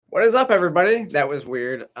What is up, everybody? That was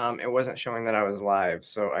weird. It wasn't showing that I was live,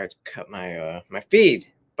 so I cut my my feed.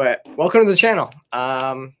 But welcome to the channel.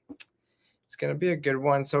 It's gonna be a good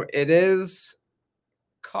one. So it is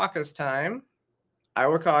caucus time.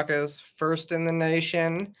 Iowa caucus, first in the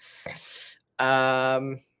nation.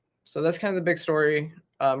 So that's kind of the big story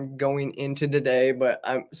going into today. But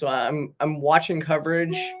I'm watching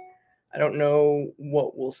coverage. I don't know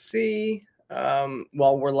what we'll see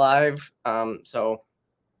while we're live. So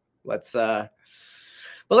let's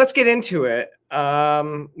get into it.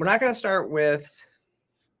 We're not going to start with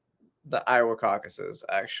the Iowa caucuses,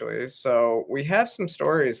 actually. So we have some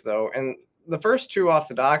stories, though, and the first two off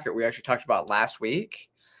the docket we actually talked about last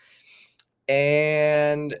week.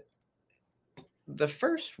 And the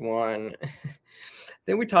first one,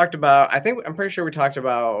 then we talked about, I'm pretty sure we talked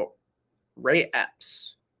about Ray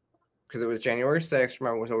Epps, because it was January 6th.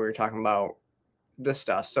 Remember what we were talking about this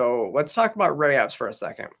stuff. So let's talk about Ray Epps for a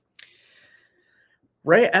second.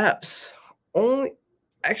 Ray Epps the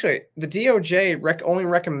DOJ only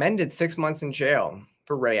recommended 6 months in jail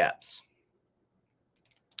for Ray Epps.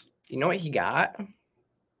 You know what he got?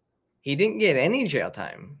 He didn't get any jail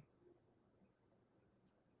time.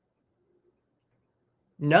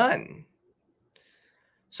 None.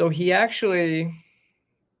 So he actually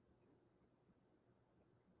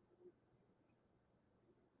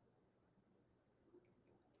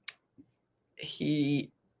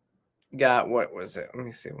got, what was it? Let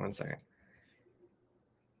me see, 1 second.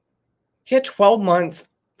 He had 12 months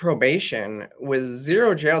probation with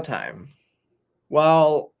 0 jail time.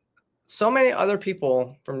 While so many other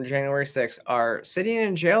people from January 6th are sitting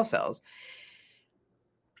in jail cells.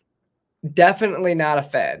 Definitely not a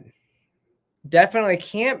Fed. Definitely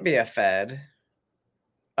can't be a Fed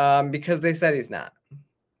because they said he's not.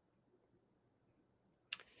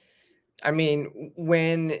 I mean,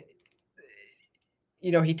 when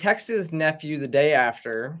he texted his nephew the day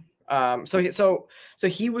after. So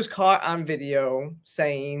he was caught on video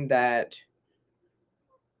saying that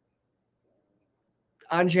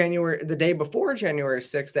on the day before January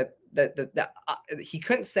 6th, that he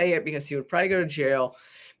couldn't say it because he would probably go to jail,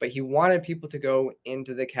 but he wanted people to go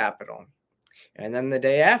into the Capitol. And then the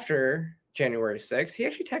day after January 6th, he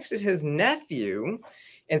actually texted his nephew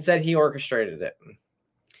and said he orchestrated it.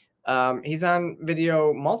 He's on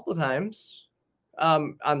video multiple times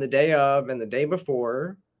on the day of and the day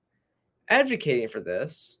before advocating for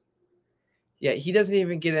this, yet he doesn't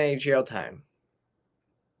even get any jail time.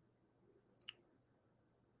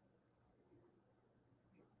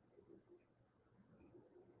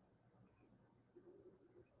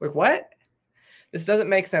 Like, what? This doesn't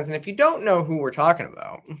make sense. And if you don't know who we're talking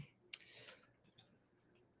about,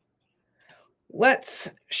 let's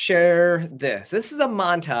share this. This is a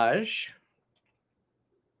montage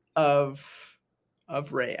of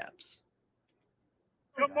Ray Epps.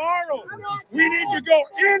 Tomorrow, we need to go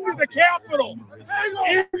into the Capitol.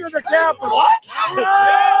 Into the Capitol. What? No!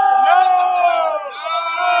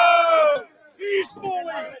 Peacefully.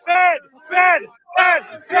 Fed.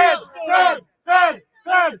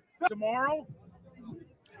 Tomorrow,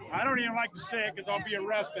 I don't even like to say it because I'll be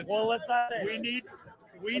arrested. Well, let's not say it.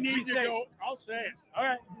 We need to go. I'll say it. All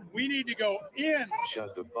right. We need to go in.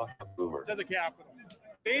 Shut the fuck up, Boomer. To the Capitol.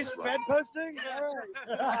 Base Fed posting? All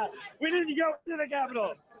right. We need to go to the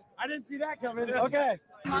Capitol. I didn't see that coming. Okay.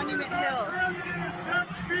 Monument Hill.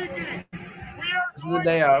 Speaking. We are This is the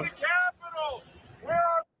day of. to the Capitol. Where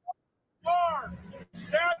are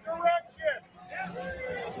that direction?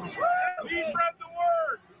 Please spread the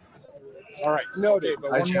word. All right. Noted.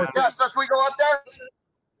 But one more thing. Yeah, so can we go up there?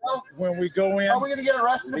 When we go in, Are we going to get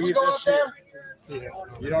arrested if we go up there?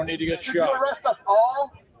 You don't need to get Did you shot. arrest us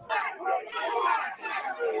all?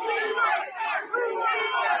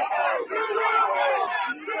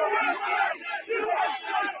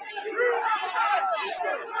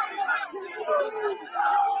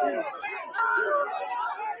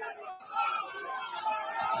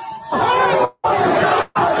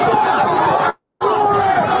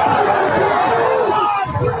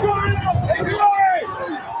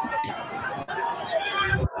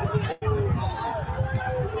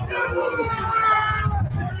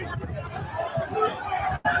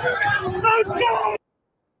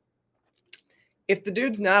 If the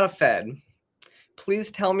dude's not a Fed,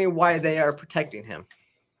 please tell me why they are protecting him.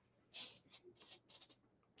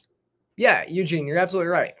 Yeah, Eugene, you're absolutely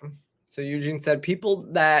right. So Eugene said people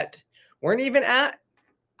that weren't even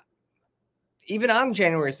on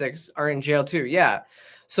January 6th are in jail too. Yeah.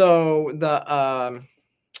 So the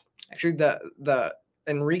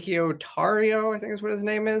Enrique Otario, I think is what his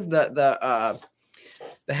name is, the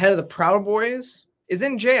head of the Proud Boys, is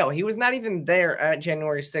in jail. He was not even there at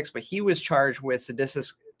January 6th, but he was charged with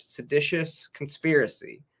seditious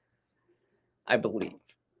conspiracy, I believe.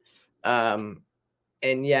 And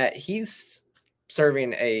yet he's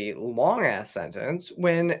serving a long-ass sentence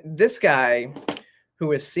when this guy, who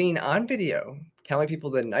was seen on video telling people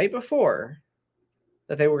the night before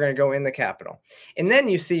that they were going to go in the Capitol. And then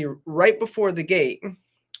you see right before the gate,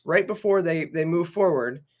 right before they move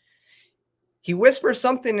forward, he whispers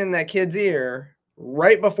something in that kid's ear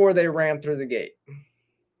right before they ran through the gate.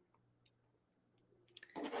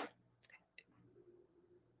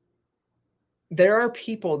 There are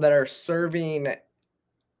people that are serving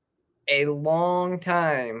a long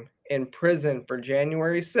time in prison for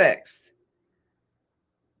January 6th.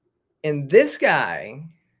 And this guy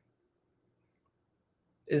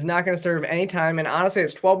is not going to serve any time. And honestly,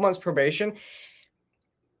 it's 12 months probation.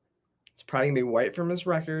 It's probably going to be wiped from his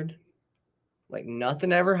record. Like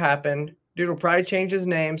nothing ever happened. Dude will probably change his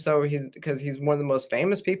name because he's one of the most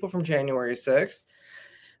famous people from January 6th.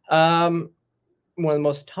 One of the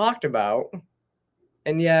most talked about.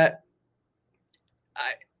 And yet,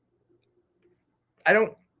 I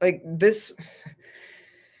don't like this.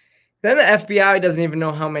 Then the FBI doesn't even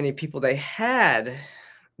know how many people they had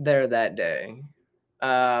there that day.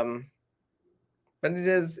 But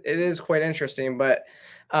it is quite interesting. But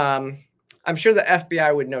I'm sure the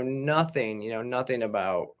FBI would know nothing, nothing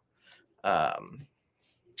about. They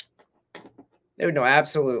would know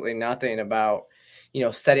absolutely nothing about,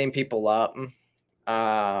 setting people up.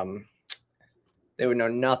 They would know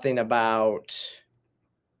nothing about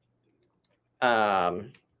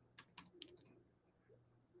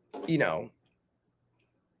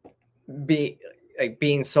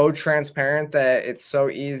being so transparent that it's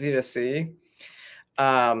so easy to see.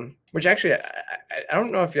 Which actually, I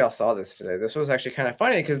don't know if y'all saw this today. This was actually kind of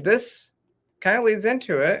funny because this kind of leads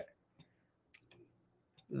into it.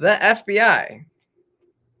 The FBI.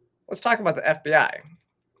 Let's talk about the FBI.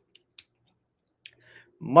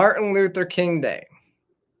 Martin Luther King Day.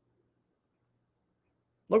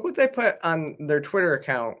 Look what they put on their Twitter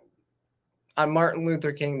account on Martin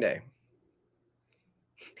Luther King Day.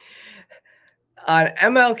 On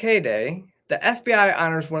MLK Day, the FBI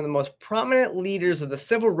honors one of the most prominent leaders of the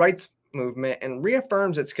civil rights movement and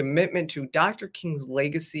reaffirms its commitment to Dr. King's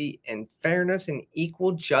legacy and fairness and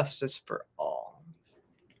equal justice for all.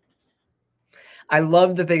 I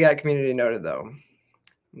love that they got community noted, though.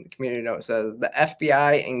 The community note says the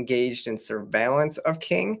FBI engaged in surveillance of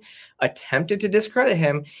King, attempted to discredit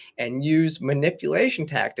him, and used manipulation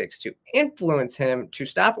tactics to influence him to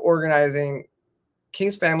stop organizing.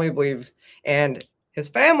 King's family believes, and his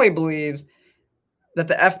family believes, that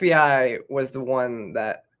the FBI was the one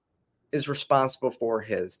that is responsible for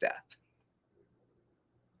his death.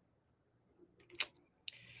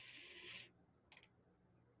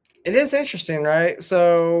 It is interesting, right?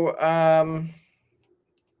 So,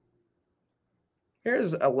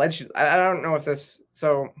 here's alleged. I don't know if this.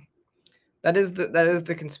 So, that is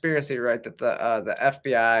the conspiracy, right? That the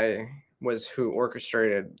FBI was who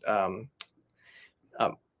orchestrated Martin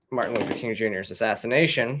Luther King Jr.'s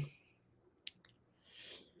assassination.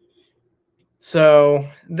 So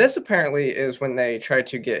this apparently is when they tried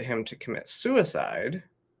to get him to commit suicide.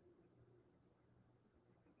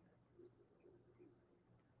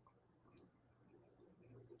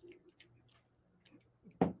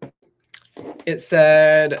 It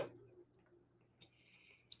said,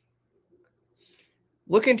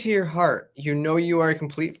 "Look into your heart. You know you are a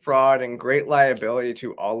complete fraud and great liability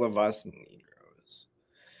to all of us Negroes.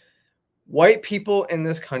 White people in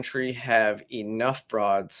this country have enough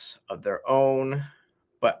frauds of their own,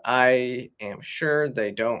 but I am sure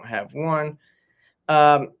they don't have one."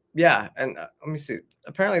 Yeah, and let me see.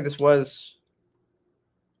 Apparently, this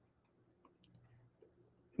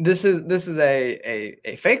is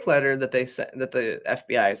a fake letter that they sent, that the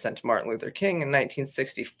FBI sent to Martin Luther King in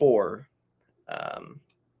 1964.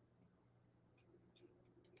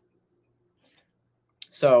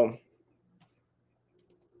 So,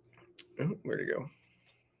 where'd it go?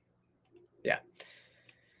 Yeah.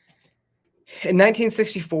 In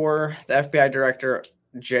 1964, the FBI director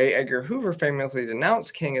J. Edgar Hoover famously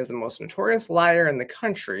denounced King as the most notorious liar in the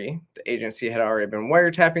country. The agency had already been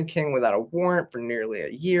wiretapping King without a warrant for nearly a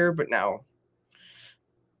year, but now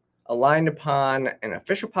aligned upon an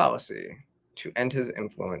official policy to end his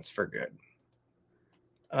influence for good.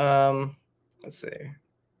 Let's see.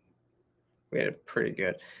 We had a pretty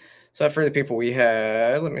good. So for the people we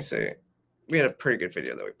had, let me see. We had a pretty good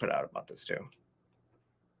video that we put out about this too.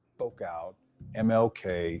 Spoke out,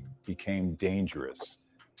 MLK became dangerous,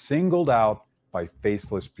 singled out by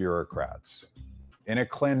faceless bureaucrats. in a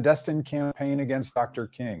clandestine campaign against Dr.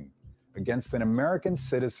 King, against an American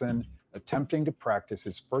citizen attempting to practice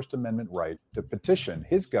his First Amendment right to petition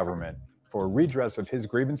his government for redress of his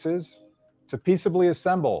grievances, to peaceably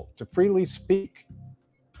assemble, to freely speak.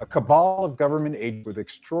 A cabal of government agents with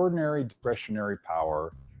extraordinary discretionary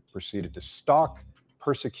power proceeded to stalk,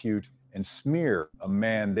 persecute, and smear a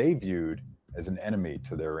man they viewed as an enemy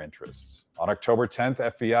to their interests. On October 10th,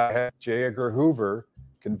 FBI head J. Edgar Hoover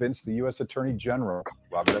convinced the U.S. Attorney General,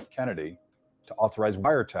 Robert F. Kennedy, to authorize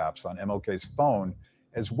wiretaps on MLK's phone,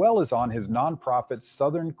 as well as on his nonprofit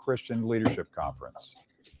Southern Christian Leadership Conference.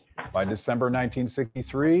 By December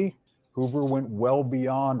 1963, Hoover went well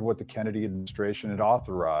beyond what the Kennedy administration had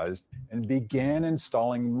authorized and began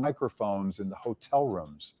installing microphones in the hotel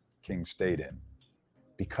rooms King stayed in.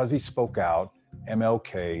 Because he spoke out,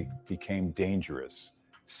 MLK became dangerous,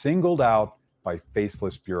 singled out by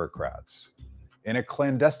faceless bureaucrats. In a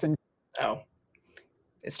clandestine... Oh,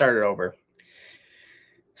 it started over.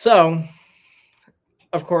 So,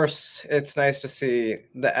 of course, it's nice to see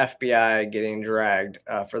the FBI getting dragged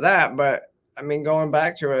for that. But, I mean, going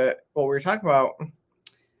back to it, what we were talking about,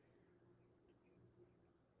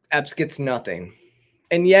 Epps gets nothing.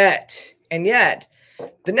 And yet, the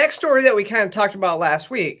next story that we kind of talked about last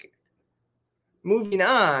week, moving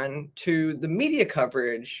on to the media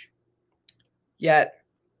coverage, yet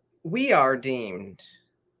we are deemed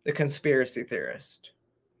the conspiracy theorist.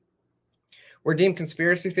 We're deemed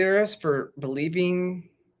conspiracy theorists for believing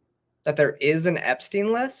that there is an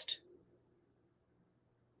Epstein list.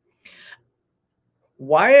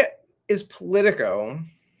 Why is Politico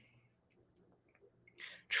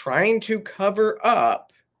trying to cover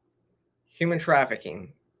up human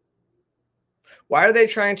trafficking? Why are they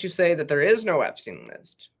trying to say that there is no Epstein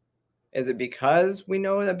list? Is it because we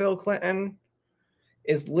know that Bill Clinton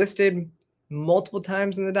is listed multiple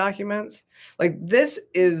times in the documents? Like, this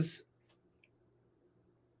is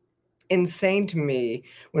insane to me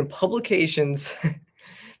when publications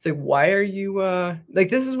it's like, why are you like,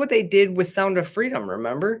 this is what they did with Sound of Freedom.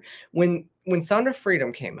 Remember when Sound of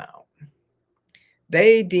Freedom came out,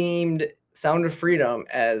 they deemed Sound of Freedom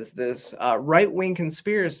as this right-wing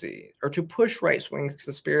conspiracy, or to push right-wing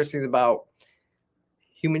conspiracies about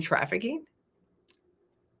human trafficking.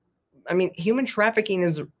 I mean, human trafficking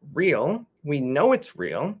is real. We know it's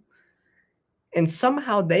real. And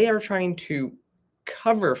somehow they are trying to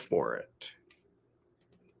cover for it.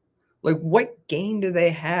 Like, what gain do they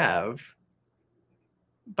have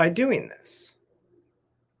by doing this?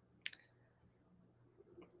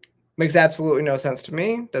 Makes absolutely no sense to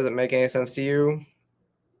me. Does it make any sense to you?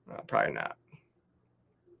 Probably not.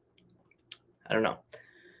 I don't know.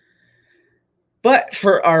 But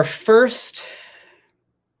for our first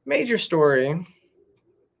major story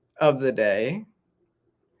of the day,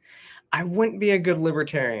 I wouldn't be a good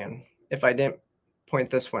libertarian if I didn't point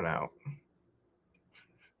this one out.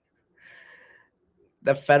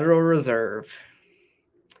 The Federal Reserve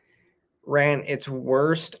ran its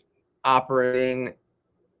worst operating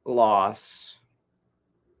loss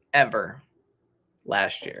ever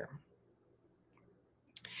last year.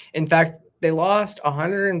 In fact, they lost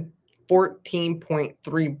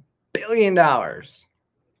 $114.3 billion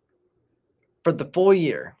for the full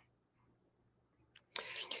year.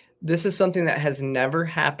 This is something that has never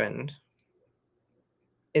happened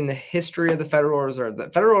in the history of the Federal Reserve. The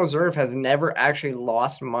Federal Reserve has never actually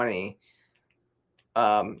lost money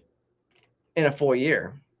in a full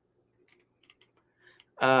year.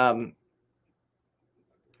 So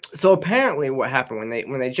apparently what happened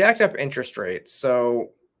when they jacked up interest rates,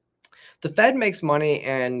 so the Fed makes money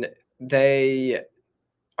and they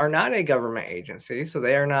are not a government agency, so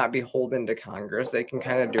they are not beholden to Congress. They can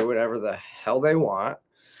kind of do whatever the hell they want.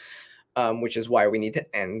 Which is why we need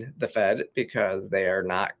to end the Fed, because they're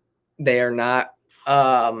not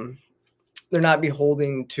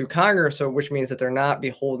beholden to Congress, so which means that they're not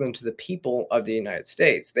beholden to the people of the United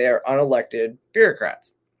States. They are unelected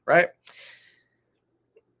bureaucrats, right?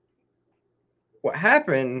 What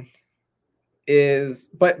happened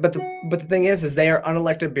is, but the thing is they are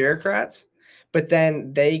unelected bureaucrats, but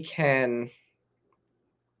then they can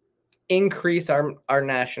increase our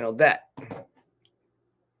national debt.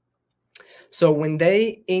 So when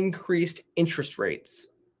they increased interest rates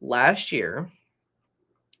last year,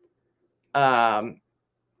 so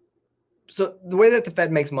the way that the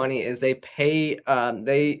Fed makes money is they pay,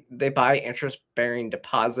 they buy interest-bearing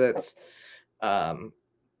deposits,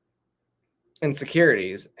 in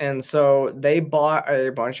securities, and so they bought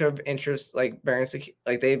a bunch of interest like bearing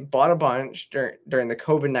like they bought a bunch during the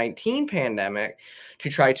COVID-19 pandemic to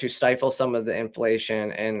try to stifle some of the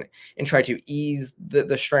inflation and try to ease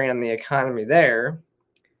the strain on the economy there.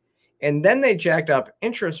 And then they jacked up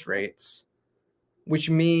interest rates,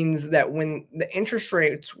 which means that when the interest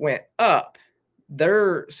rates went up,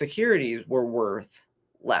 their securities were worth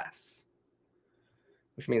less,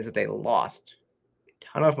 which means that they lost a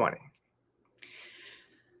ton of money.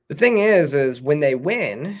 The thing is when they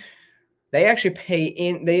win, they actually pay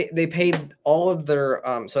in. They paid all of their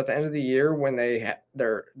so at the end of the year when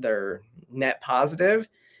they're net positive.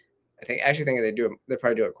 I actually think they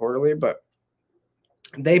probably do it quarterly, but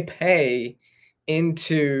they pay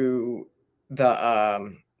into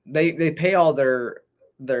the they pay all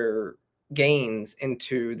their gains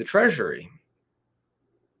into the treasury.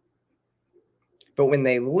 But when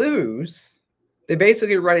they lose, they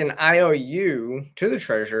basically write an IOU to the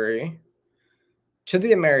treasury, to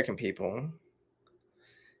the American people,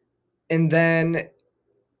 and then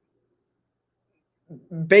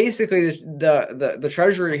basically the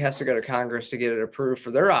treasury has to go to Congress to get it approved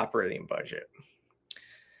for their operating budget,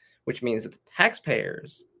 which means that the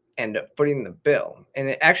taxpayers end up footing the bill, and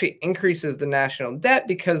it actually increases the national debt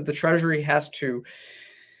because the treasury has to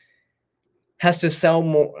sell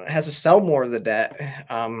more of the debt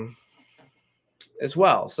as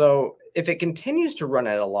well. So if it continues to run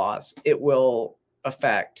at a loss, it will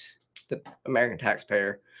affect the American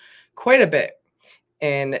taxpayer quite a bit.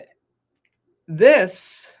 And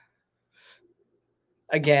this,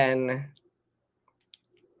 again,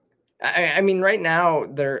 I mean, right now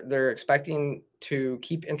they're expecting to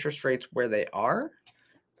keep interest rates where they are.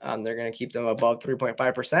 They're going to keep them above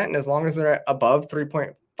 3.5%, and as long as they're above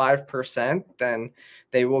 3.5%, then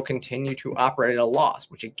they will continue to operate at a loss,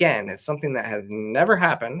 which again is something that has never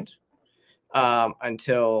happened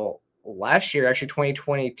until last year. Actually,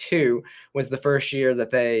 2022 was the first year that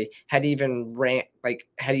they had even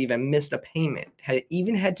missed a payment,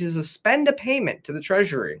 had to suspend a payment to the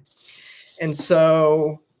Treasury. And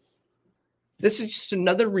so this is just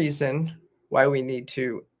another reason why we need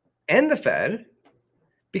to end the Fed,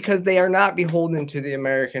 because they are not beholden to the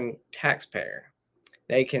American taxpayer.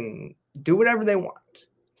 They can do whatever they want.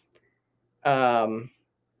 And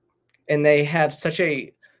they have such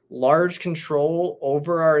a large control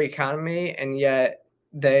over our economy, and yet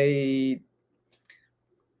they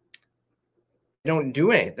don't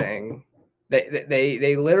do anything.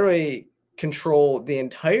 They literally control the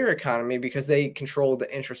entire economy because they control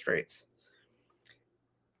the interest rates.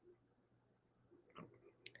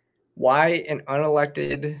 Why an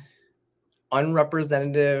unelected,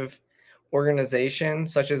 unrepresentative organization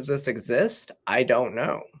such as this exists, I don't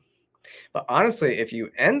know. But honestly, if you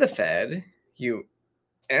end the Fed, you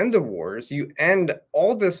end the wars, you end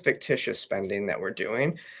all this fictitious spending that we're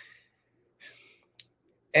doing,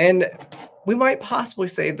 and we might possibly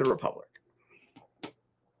save the Republic,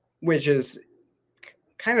 which is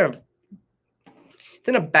kind of, it's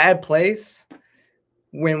in a bad place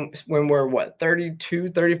when we're what,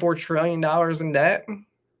 34 trillion dollars in debt.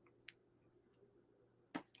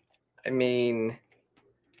 I mean,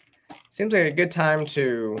 seems like a good time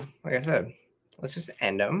to, like I said, let's just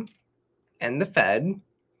end them, end the Fed.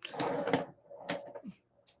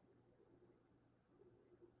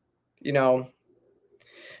 You know,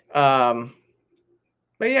 but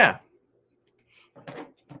yeah.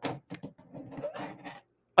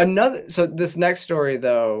 So this next story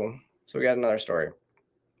though, so we got another story.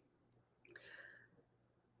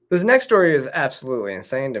 This next story is absolutely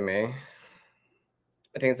insane to me.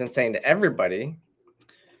 I think it's insane to everybody.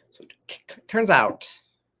 So it turns out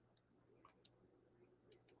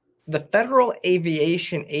the Federal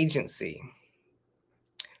Aviation Agency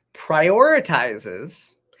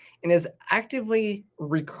prioritizes and is actively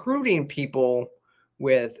recruiting people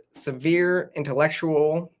with severe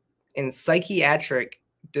intellectual and psychiatric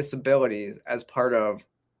disabilities as part of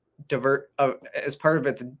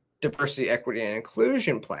its diversity, equity, and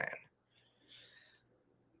inclusion plan.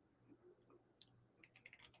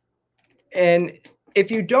 And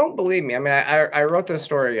if you don't believe me, I mean, I wrote this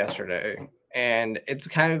story yesterday, and it's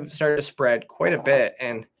kind of started to spread quite a bit,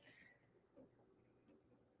 and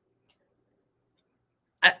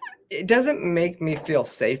it doesn't make me feel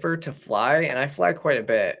safer to fly, and I fly quite a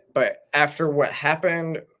bit. But after what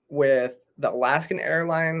happened with the Alaskan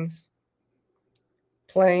Airlines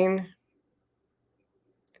plane,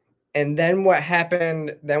 and then what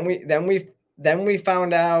happened, then we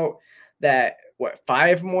found out that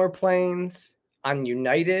 5 more planes on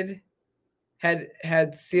United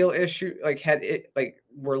had seal issue, had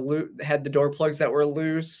the door plugs that were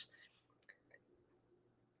loose.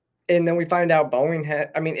 and then we find out Boeing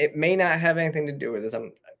had, I mean, it may not have anything to do with this,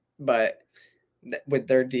 but with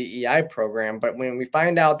their DEI program. But when we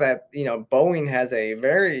find out that, you know, Boeing has a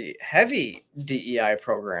very heavy DEI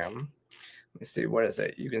program, let me see, what is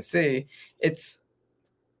it? You can see it's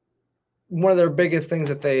one of their biggest things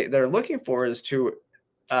that they're looking for is to,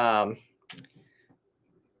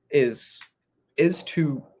 is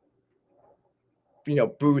to, you know,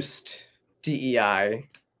 boost DEI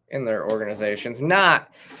in their organizations,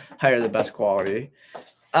 not hire the best quality.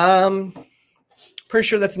 Pretty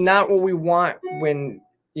sure that's not what we want when,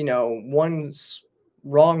 you know, one's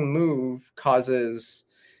wrong move causes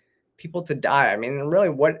people to die. I mean, really,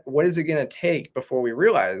 what is it going to take before we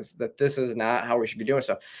realize that this is not how we should be doing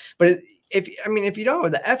stuff? But if you don't know,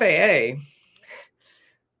 the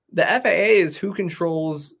FAA is who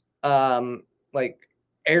controls like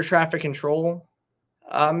air traffic control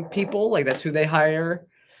people, like that's who they hire.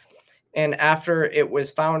 And after it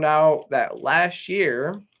was found out that last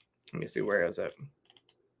year, let me see, where is it?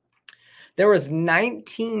 There was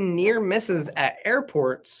 19 near misses at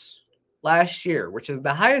airports last year, which is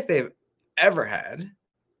the highest they've ever had.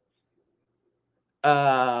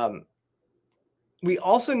 We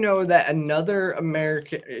also know that another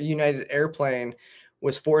American United airplane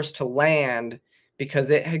was forced to land because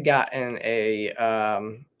it had gotten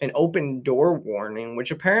an open door warning,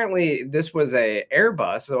 which apparently this was a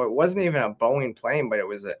Airbus, so it wasn't even a Boeing plane, but it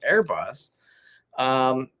was an Airbus.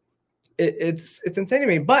 It's insane to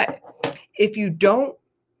me. But if you don't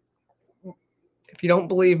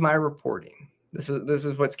believe my reporting, this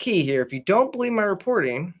is what's key here. If you don't believe my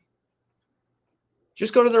reporting,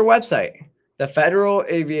 just go to their website, the Federal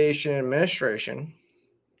Aviation Administration.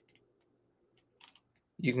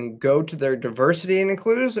 You can go to their diversity and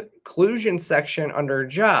inclusion section under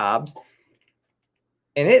jobs,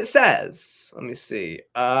 and it says, let me see,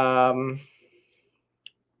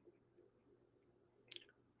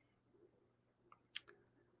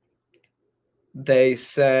 they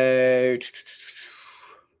say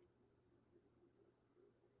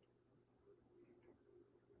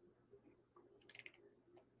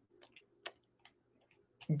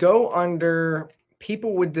go under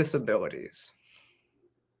people with disabilities.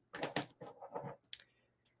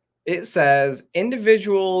 It says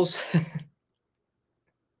individuals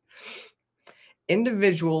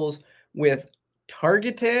with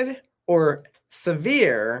targeted or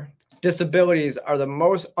severe disabilities are the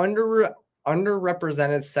most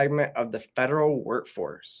underrepresented segment of the federal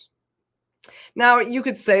workforce. Now, you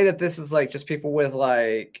could say that this is like just people with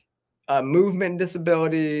like movement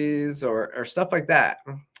disabilities or stuff like that,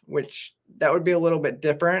 which that would be a little bit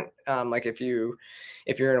different. Like if you're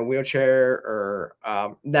in a wheelchair or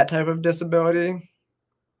that type of disability,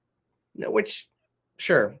 which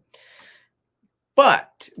sure.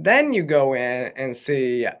 But then you go in and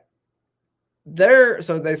see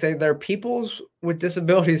so they say their Peoples with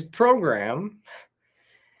Disabilities program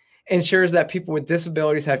ensures that people with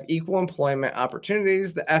disabilities have equal employment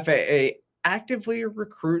opportunities. The FAA actively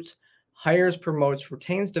recruits, hires, promotes,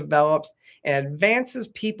 retains, develops, and advances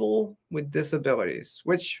people with disabilities,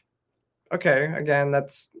 which, okay, again,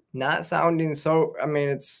 that's not sounding so, I mean,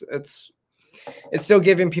 it's still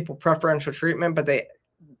giving people preferential treatment, but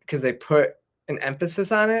because they put an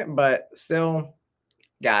emphasis on it, but still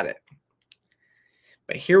got it.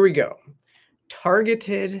 But here we go.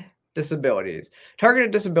 Targeted disabilities.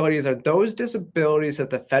 Targeted disabilities are those disabilities that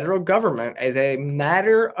the federal government, as a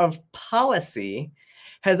matter of policy,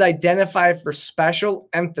 has identified for special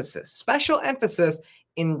emphasis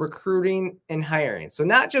in recruiting and hiring. So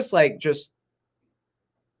not just like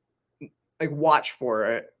watch for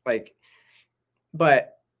it,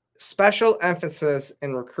 but special emphasis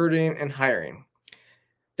in recruiting and hiring.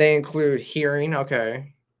 They include hearing.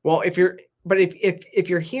 Okay. Well, if you're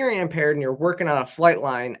hearing impaired and you're working on a flight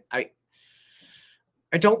line, I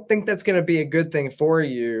don't think that's going to be a good thing for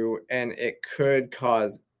you, and it could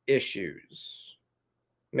cause issues.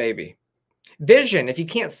 Maybe. Vision, if you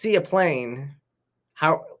can't see a plane,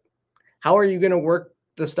 how are you going to work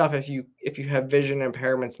the stuff if you have vision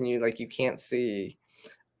impairments and you can't see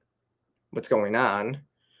what's going on?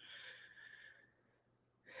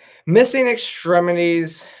 Missing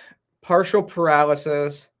extremities, partial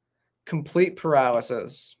paralysis, complete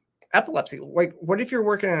paralysis, epilepsy. Like, what if you're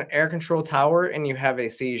working in an air control tower and you have a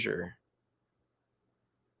seizure?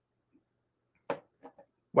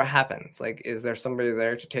 What happens? Like, is there somebody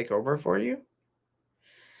there to take over for you?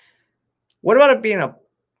 What about it being a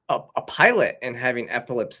pilot and having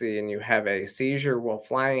epilepsy and you have a seizure while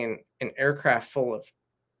flying an aircraft full of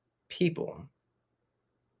people?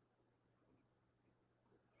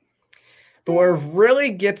 But what really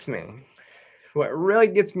gets me what really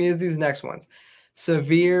gets me is these next ones.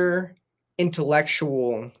 Severe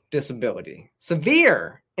intellectual disability.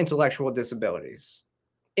 Severe intellectual disabilities.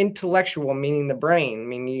 Intellectual meaning the brain,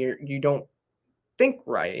 meaning you don't think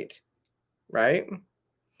right, right?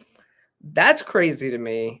 That's crazy to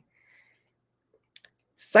me.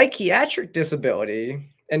 Psychiatric disability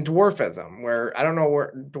and dwarfism, where I don't know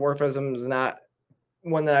where dwarfism is not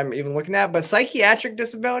one that I'm even looking at, but psychiatric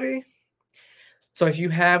disability. So if you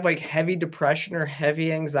have like heavy depression or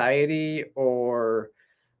heavy anxiety or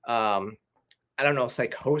I don't know,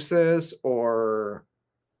 psychosis or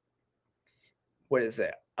what is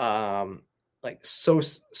it? Like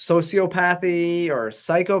sociopathy or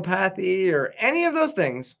psychopathy or any of those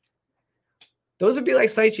things, those would be like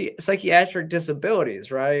psychiatric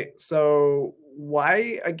disabilities, right? So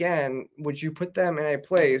why, again, would you put them in a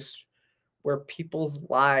place where people's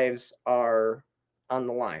lives are on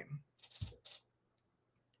the line?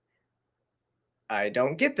 I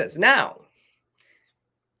don't get this. Now,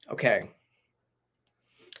 okay,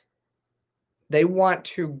 they want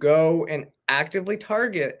to go and actively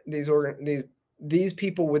target these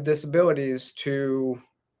people with disabilities to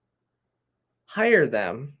hire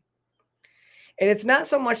them. And it's not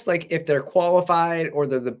so much like if they're qualified or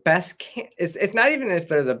they're the best. It's not even if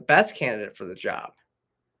they're the best candidate for the job.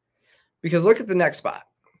 Because look at the next spot.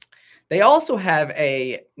 They also have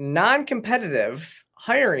a non-competitive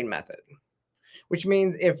hiring method, which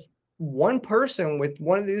means if one person with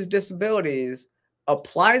one of these disabilities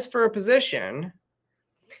applies for a position,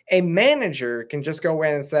 a manager can just go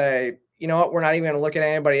in and say, you know what, we're not even going to look at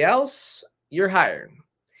anybody else. You're hired,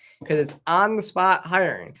 because it's on the spot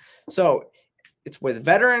hiring. So it's with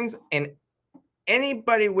veterans and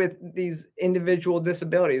anybody with these individual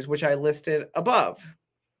disabilities, which I listed above.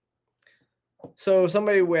 So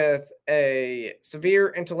somebody with a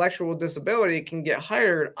severe intellectual disability can get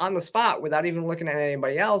hired on the spot without even looking at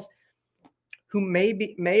anybody else who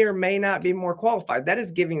may or may not be more qualified. That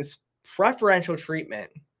is giving preferential treatment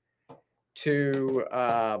to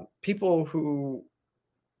people who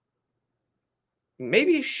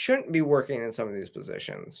maybe shouldn't be working in some of these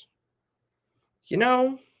positions. You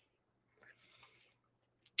know,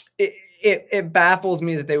 it baffles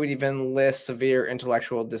me that they would even list severe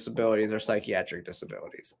intellectual disabilities or psychiatric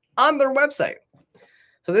disabilities on their website.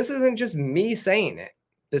 So this isn't just me saying it.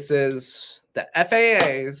 This is the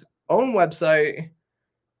FAA's own website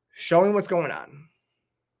showing what's going on.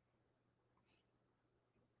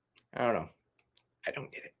 I don't know. I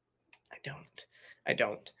don't get it. I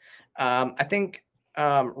don't. I think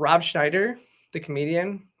Rob Schneider, the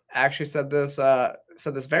comedian, actually said this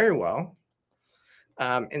very well.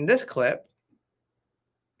 In this clip,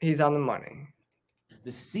 he's on the money. The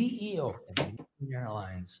CEO of American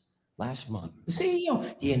Airlines last month, the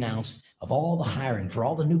CEO, he announced of all the hiring for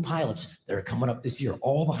all the new pilots that are coming up this year,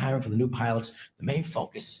 all the hiring for the new pilots, the main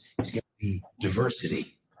focus is going to be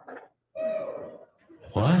diversity.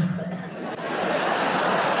 What?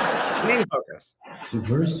 Main focus.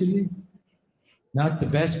 Diversity? Not the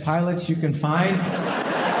best pilots you can find?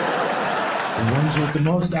 The ones with the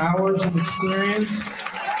most hours of experience?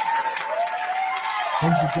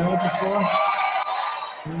 Ones you've done it before?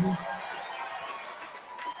 Mm-hmm.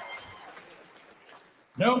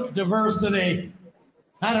 Nope, diversity.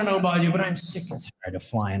 I don't know about you, but I'm sick and tired of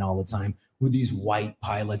flying all the time with these white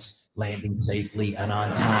pilots landing safely and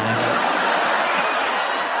on time.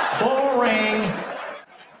 Boring.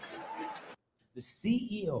 The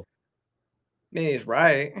CEO. He's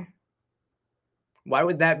right. Why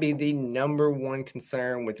would that be the number one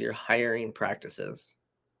concern with your hiring practices?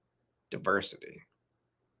 Diversity.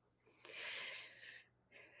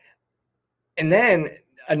 And then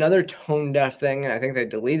another tone deaf thing, and I think they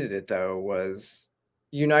deleted it though, was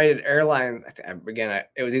United Airlines. Again,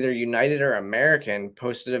 it was either United or American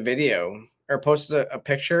posted a video or posted a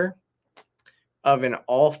picture of an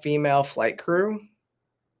all-female flight crew.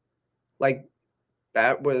 Like,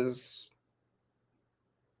 that was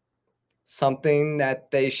something that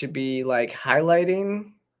they should be like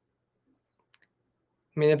highlighting.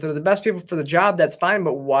 I mean, if they're the best people for the job, that's fine,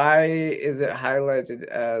 but why is it highlighted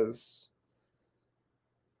as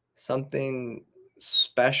something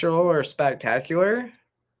special or spectacular?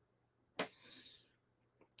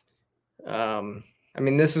 I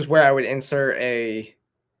mean, this is where I would insert a,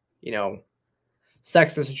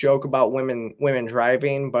 sexist joke about women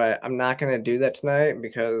driving, but I'm not going to do that tonight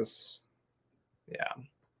because, yeah,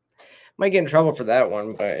 might get in trouble for that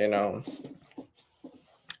one, but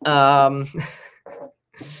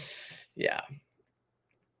yeah,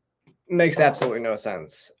 makes absolutely no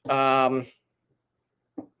sense.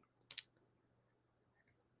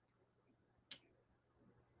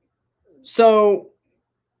 So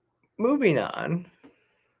moving on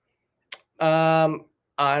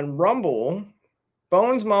Rumble,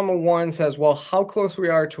 Bones Mama 1 says, well, how close we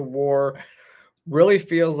are to war really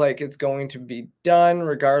feels like it's going to be done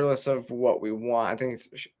regardless of what we want. I think it's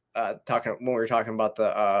when we were talking about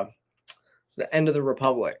the end of the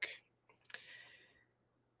Republic,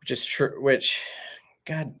 which is true, which,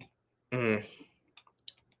 God, if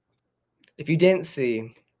you didn't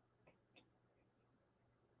see,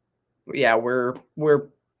 yeah,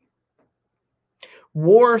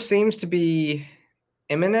 war seems to be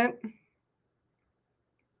imminent,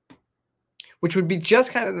 which would be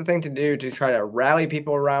just kind of the thing to do to try to rally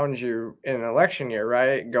people around you in an election year,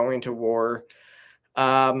 right? Going to war.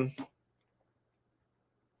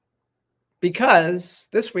 Because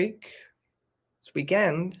this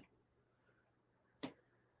weekend,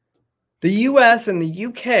 the US and the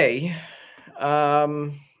UK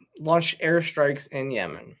launched airstrikes in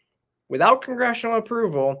Yemen. Without congressional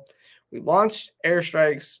approval, we launched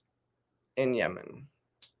airstrikes in Yemen.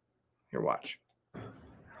 Here, watch.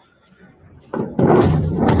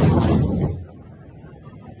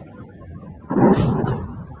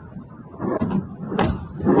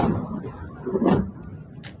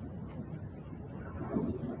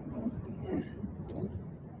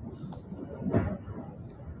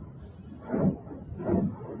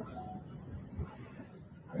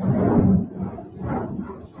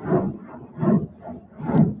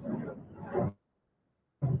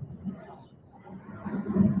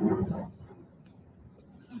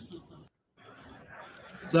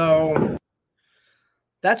 So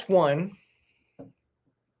that's one.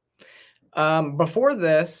 Before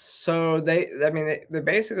this, so they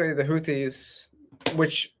basically, the Houthis,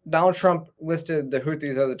 which Donald Trump listed the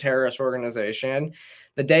Houthis as a terrorist organization.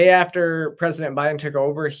 The day after President Biden took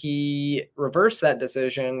over, he reversed that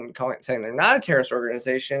decision, saying they're not a terrorist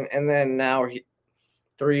organization. And then now,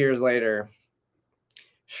 3 years later,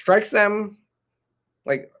 strikes them,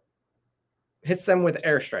 hits them with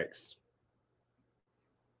airstrikes.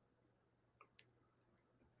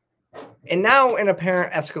 And now, in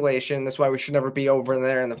apparent escalation, that's why we should never be over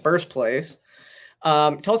there in the first place.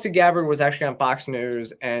 Tulsi Gabbard was actually on Fox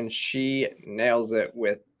News, and she nails it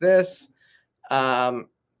with this. And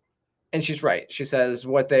she's right. She says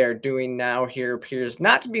what they are doing now here appears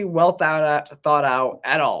not to be well thought out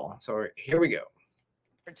at all. So here we go.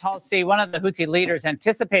 Tulsi, one of the Houthi leaders,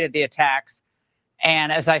 anticipated the attacks,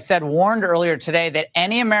 and as I said, warned earlier today that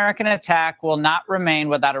any American attack will not remain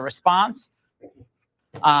without a response.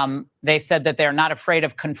 They said that they're not afraid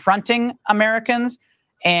of confronting Americans.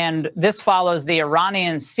 And this follows the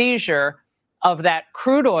Iranian seizure of that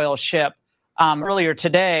crude oil ship earlier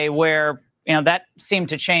today, where that seemed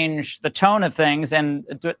to change the tone of things and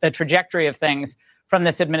the trajectory of things from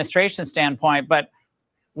this administration standpoint. But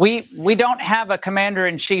we don't have a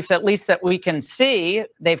commander-in-chief, at least that we can see.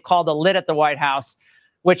 They've called a lid at the White House,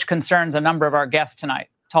 which concerns a number of our guests tonight.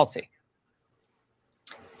 Tulsi.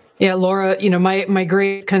 Yeah, Laura, my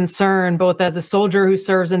great concern, both as a soldier who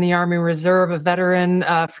serves in the Army Reserve, a veteran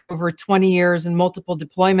for over 20 years and multiple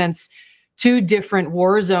deployments to different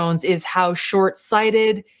war zones, is how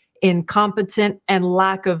short-sighted, incompetent, and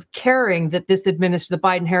lack of caring that the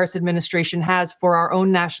Biden-Harris administration has for our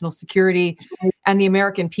own national security and the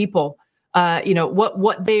American people.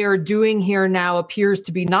 What they are doing here now appears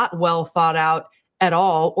to be not well thought out at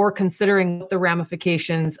all, or considering what the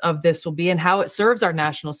ramifications of this will be and how it serves our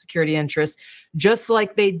national security interests, just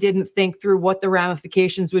like they didn't think through what the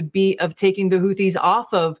ramifications would be of taking the Houthis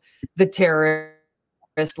off of the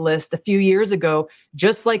terrorist list a few years ago,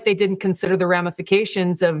 just like they didn't consider the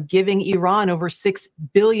ramifications of giving Iran over $6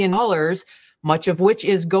 billion, much of which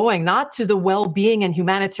is going not to the well-being and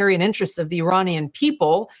humanitarian interests of the Iranian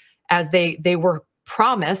people, as they were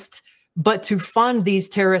promised, but to fund these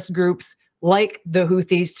terrorist groups like the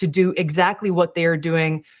Houthis to do exactly what they are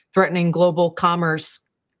doing, threatening global commerce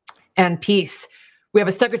and peace. We have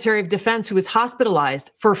a Secretary of Defense who was hospitalized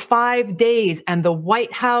for 5 days, and the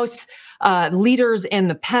White House, leaders in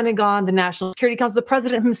the Pentagon, the National Security Council, the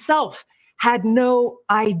president himself had no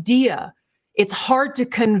idea. It's hard to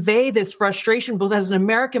convey this frustration, both as an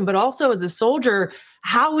American, but also as a soldier.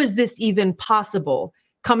 How is this even possible,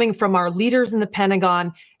 coming from our leaders in the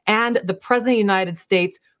Pentagon and the President of the United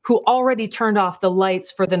States, who already turned off the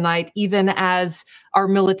lights for the night, even as our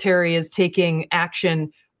military is taking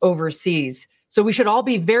action overseas? So we should all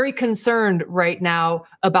be very concerned right now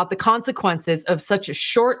about the consequences of such a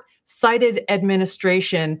short-sighted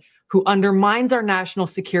administration who undermines our national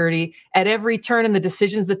security at every turn in the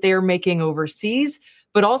decisions that they are making overseas,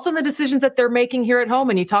 but also in the decisions that they're making here at home.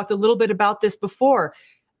 And you talked a little bit about this before.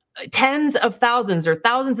 tens of thousands or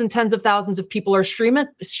thousands and tens of thousands of people are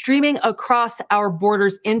streaming across our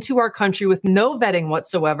borders into our country with no vetting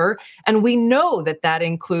whatsoever. And we know that that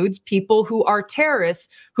includes people who are terrorists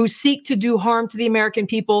who seek to do harm to the American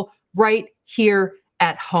people right here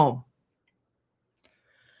at home.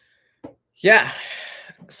 Yeah.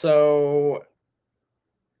 So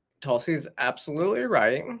Tulsi's absolutely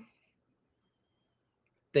right.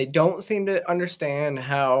 They don't seem to understand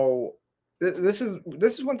how this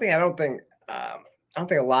is one thing I don't think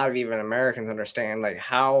a lot of even Americans understand, like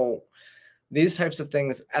how these types of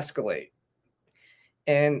things escalate.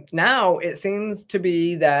 And now it seems to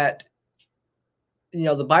be that, you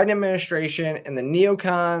know, the Biden administration and the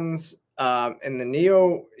neocons and the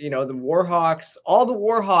the war hawks, all the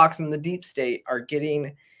war hawks in the deep state are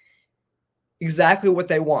getting exactly what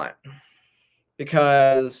they want.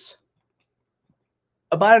 Because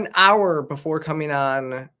about an hour before coming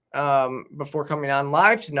on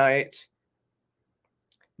live tonight,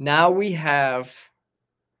 now we have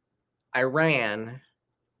Iran.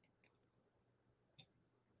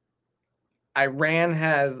 Iran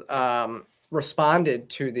has responded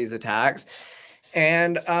to these attacks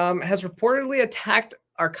and has reportedly attacked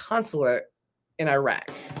our consulate in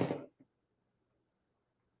Iraq.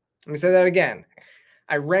 Let me say that again.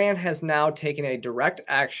 Iran has now taken a direct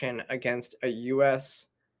action against a U.S.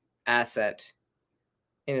 asset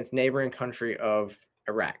in its neighboring country of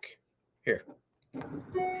Iraq. Here.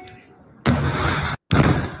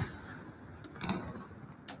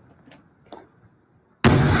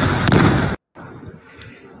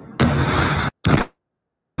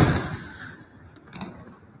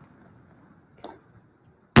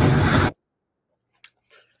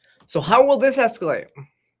 So how will this escalate?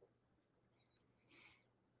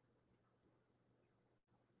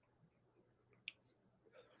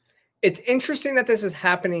 It's interesting that this is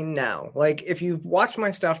happening now. Like, if you've watched my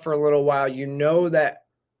stuff for a little while, you know that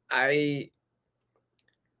I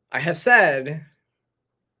have said,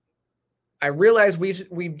 I realize we've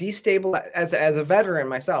destabilized as a veteran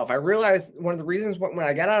myself. I realized one of the reasons when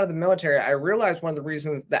I got out of the military, I realized one of the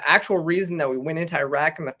reasons, the actual reason that we went into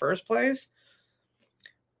Iraq in the first place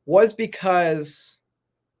was because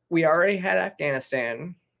we already had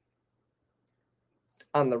Afghanistan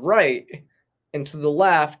on the right, and to the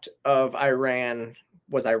left of Iran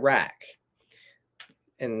was Iraq.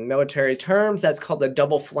 In military terms, that's called the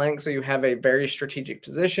double flank. So you have a very strategic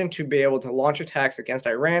position to be able to launch attacks against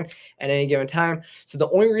Iran at any given time. So the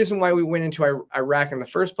only reason why we went into Iraq in the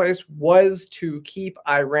first place was to keep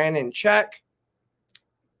Iran in check.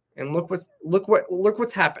 And look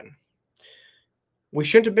what's happened. We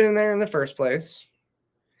shouldn't have been in there in the first place.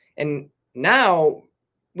 And now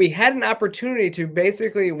we had an opportunity to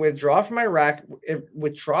basically withdraw from Iraq,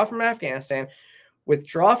 withdraw from Afghanistan,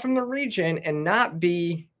 withdraw from the region, and not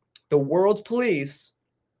be the world's police.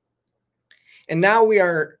 And now we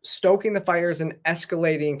are stoking the fires and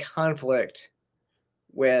escalating conflict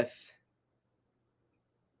with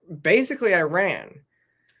basically Iran.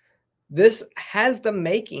 This has the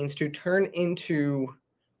makings to turn into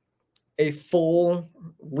a full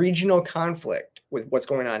regional conflict with what's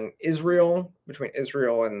going on in Israel, between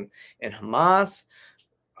Israel and Hamas,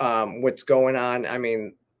 what's going on, I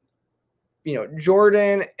mean, you know,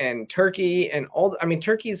 Jordan and Turkey and all, I mean,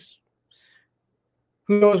 Turkey's,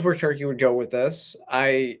 who knows where Turkey would go with this.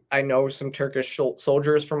 I know some Turkish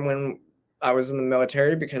soldiers from when I was in the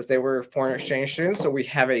military because they were foreign exchange students, so we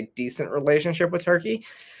have a decent relationship with Turkey.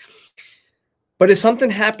 But if something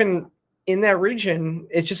happened in that region,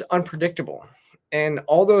 it's just unpredictable. And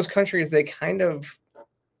all those countries, they kind of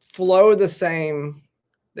flow the same.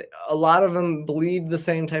 A lot of them believe the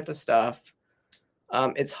same type of stuff.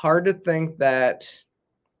 It's hard to think that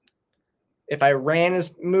if Iran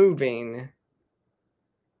is moving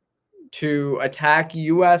to attack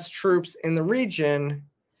U.S. troops in the region,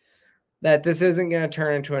 that this isn't going to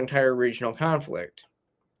turn into an entire regional conflict.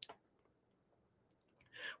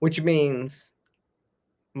 Which means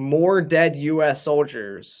more dead U.S.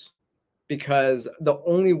 soldiers, because the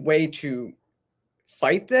only way to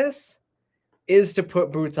fight this is to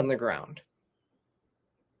put boots on the ground.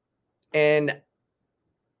 And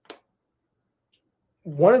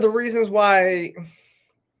one of the reasons why,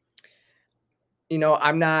 you know,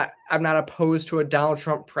 I'm not opposed to a Donald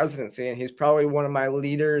Trump presidency, and he's probably one of my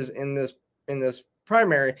leaders in this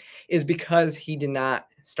primary, is because he did not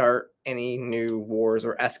start any new wars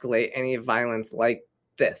or escalate any violence like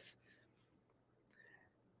this.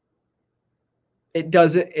 It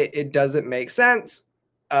doesn't make sense.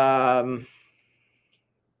 And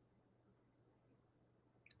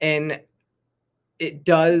it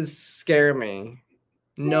does scare me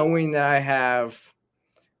knowing that I have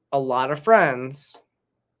a lot of friends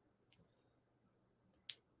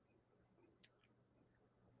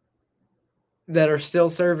that are still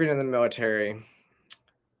serving in the military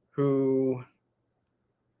who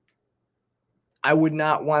I would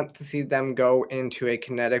not want to see them go into a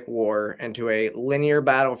kinetic war, into a linear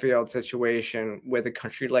battlefield situation with a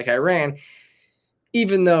country like Iran,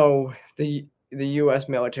 even though the U.S.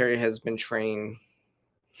 military has been trained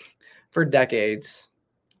for decades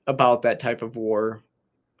about that type of war.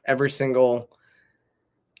 Every single,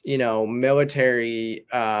 military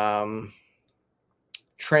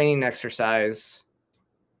training exercise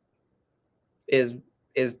is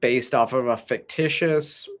based off of a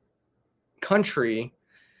fictitious country,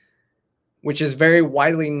 which is very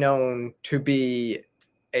widely known to be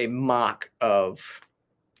a mock of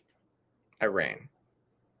Iran.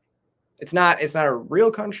 It's not a real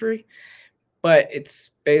country, but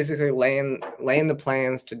it's basically laying the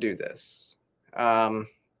plans to do this.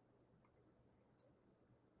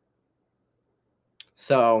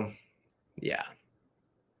 So, yeah.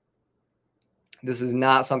 This is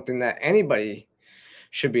not something that anybody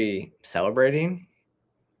should be celebrating.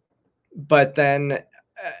 But then,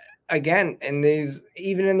 again,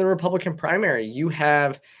 even in the Republican primary, you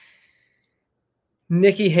have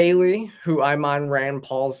Nikki Haley, who I'm on Rand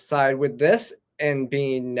Paul's side with this, and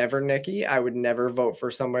being never Nikki. I would never vote for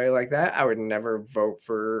somebody like that. I would never vote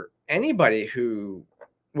for anybody who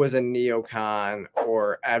was a neocon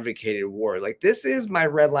or advocated war. Like, this is my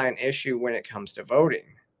red line issue when it comes to voting.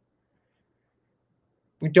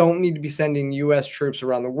 We don't need to be sending U.S. troops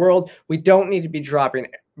around the world. We don't need to be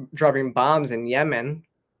dropping bombs in Yemen.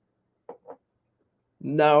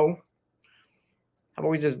 No. How about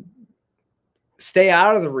we just stay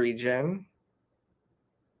out of the region,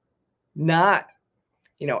 not,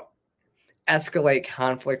 escalate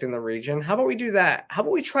conflict in the region? How about we do that? How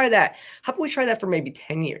about we try that? How about we try that for maybe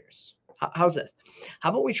 10 years? How's this? How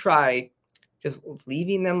about we try just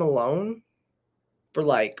leaving them alone for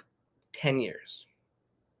like 10 years?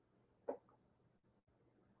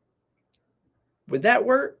 Would that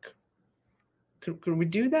work? Could we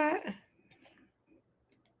do that?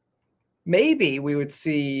 Maybe we would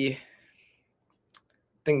see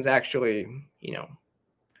things actually,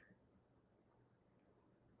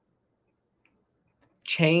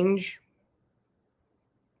 change.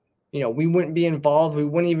 We wouldn't be involved. We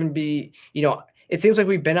wouldn't even be, it seems like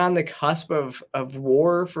we've been on the cusp of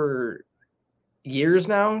war for years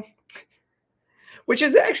now, which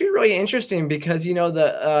is actually really interesting because,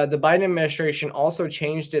 the Biden administration also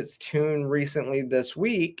changed its tune recently this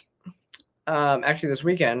week, actually this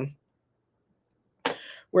weekend,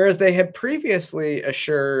 whereas they had previously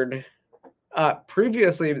assured,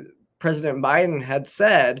 President Biden had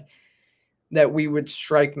said that we would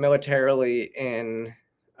strike militarily in,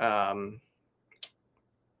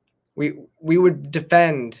 we would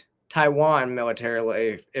defend Taiwan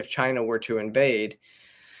militarily if China were to invade.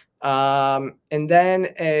 And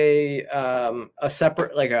then a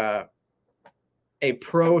separate, like a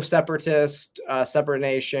pro-separatist, separate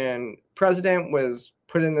nation president was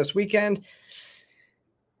put in this weekend.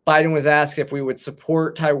 Biden was asked if we would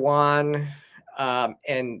support Taiwan.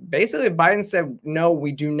 And basically Biden said, no,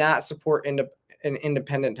 we do not support an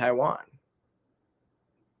independent Taiwan.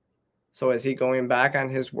 So is he going back on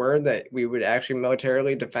his word that we would actually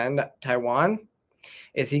militarily defend Taiwan?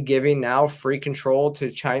 Is he giving now free control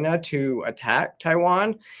to China to attack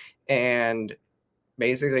Taiwan and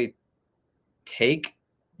basically take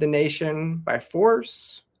the nation by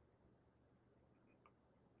force?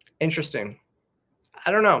 Interesting.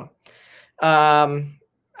 I don't know.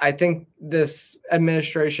 I think this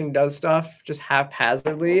administration does stuff just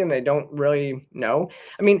haphazardly and they don't really know.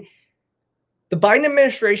 I mean, the Biden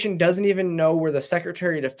administration doesn't even know where the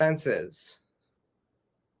Secretary of Defense is.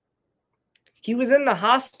 He was in the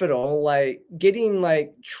hospital, getting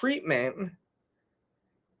treatment,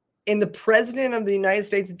 and the President of the United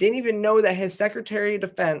States didn't even know that his Secretary of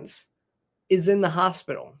Defense is in the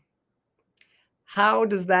hospital. How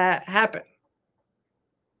does that happen?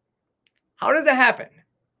 How does it happen?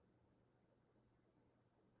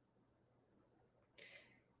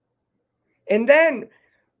 And then,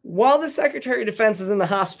 while the Secretary of Defense is in the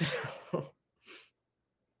hospital,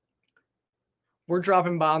 we're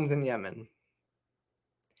dropping bombs in Yemen.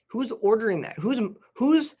 Who's ordering that?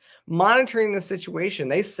 Who's monitoring the situation?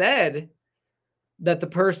 They said that the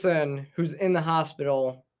person who's in the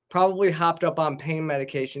hospital probably hopped up on pain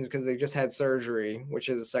medications because they just had surgery, which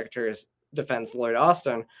is the Secretary of Defense, Lloyd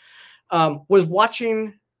Austin, was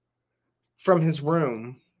watching from his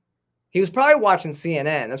room. He was probably watching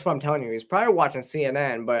CNN. That's what I'm telling you. He's probably watching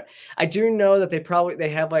CNN, but I do know that they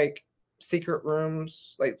have secret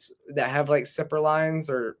rooms like that have like zipper lines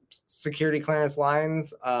or security clearance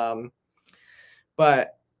lines.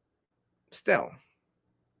 But still,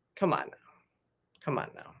 come on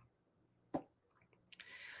now.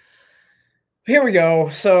 Here we go.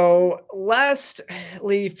 So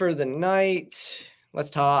lastly for the night,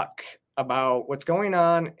 let's talk about what's going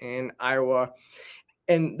on in Iowa.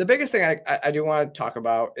 And the biggest thing I do want to talk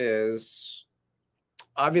about is,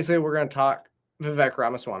 obviously, we're going to talk Vivek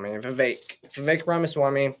Ramaswamy.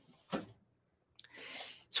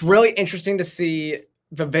 It's really interesting to see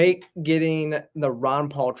Vivek getting the Ron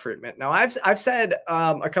Paul treatment. Now, I've said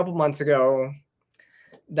a couple months ago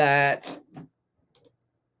that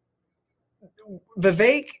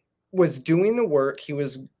Vivek was doing the work. He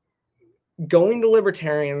was going to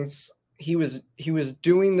libertarians. He was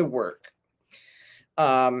doing the work.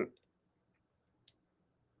 And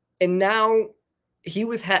now he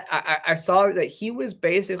was I saw that he was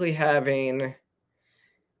basically having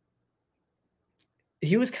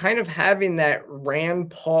that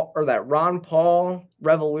Ron Paul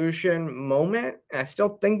revolution moment. And I still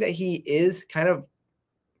think that he is kind of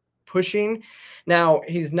pushing. Now,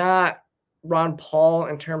 he's not Ron Paul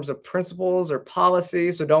in terms of principles or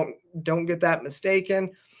policy, so don't get that mistaken.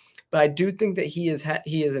 But I do think that he's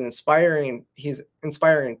inspiring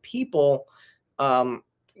people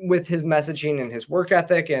with his messaging and his work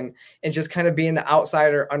ethic and just kind of being the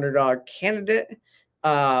outsider underdog candidate.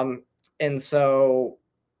 And so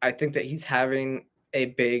I think that he's having a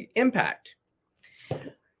big impact.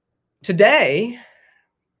 Today,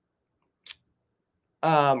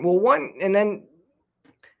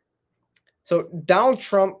 so Donald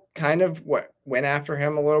Trump kind of went after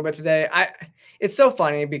him a little bit today. It's so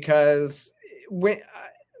funny because when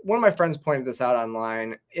one of my friends pointed this out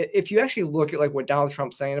online, if you actually look at like what Donald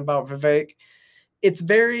Trump's saying about Vivek, it's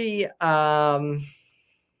very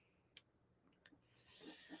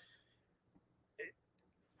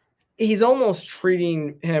he's almost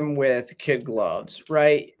treating him with kid gloves,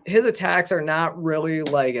 right? His attacks are not really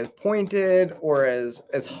like as pointed or as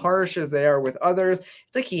harsh as they are with others.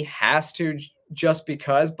 It's like he has to just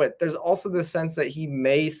because, but there's also the sense that he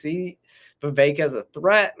may see Vivek as a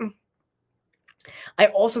threat. I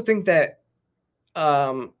also think that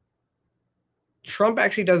Trump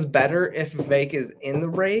actually does better if Vivek is in the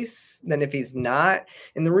race than if he's not.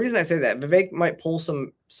 And the reason I say that, Vivek might pull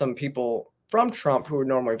some people from Trump who would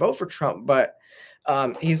normally vote for Trump, but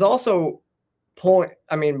he's also pulling,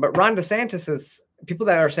 but Ron DeSantis is, people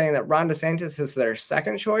that are saying that Ron DeSantis is their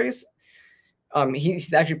second choice,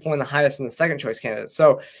 he's actually pulling the highest in the second choice candidates.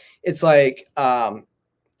 So it's like Vivek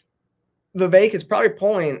is probably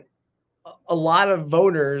pulling a lot of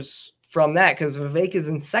voters from that because Vivek is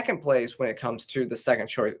in second place when it comes to the second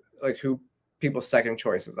choice, like who people's second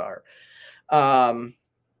choices are.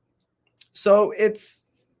 So it's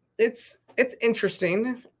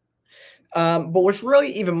interesting. But what's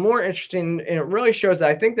really even more interesting, and it really shows that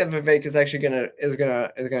I think that Vivek is actually gonna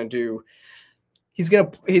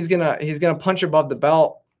punch above the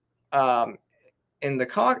belt in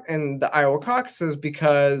the Iowa caucuses,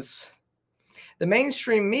 because the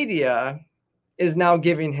mainstream media is now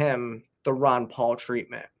giving him the Ron Paul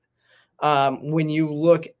treatment. When you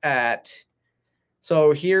look at,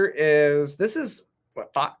 so this is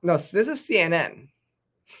CNN.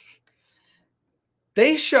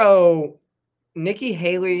 They show Nikki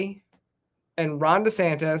Haley and Ron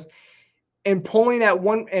DeSantis and pulling at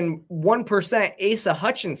 1% Asa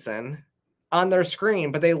Hutchinson on their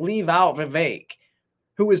screen, but they leave out Vivek,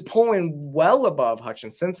 who is pulling well above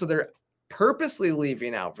Hutchinson. So they're purposely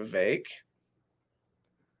leaving out Vivek.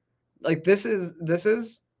 Like this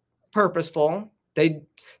is purposeful. They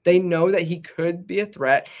know that he could be a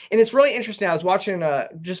threat. And it's really interesting. I was watching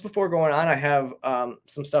just before going on, I have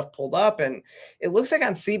some stuff pulled up, and it looks like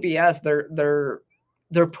on CBS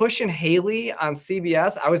they're pushing Haley on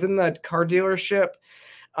CBS. I was in the car dealership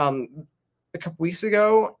a couple weeks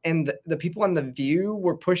ago, and the people on The View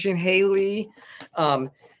were pushing Haley.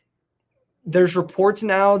 There's reports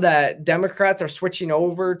now that Democrats are switching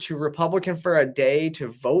over to Republican for a day to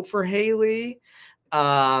vote for Haley.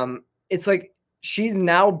 It's like she's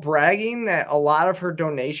now bragging that a lot of her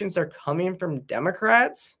donations are coming from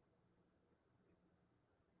Democrats.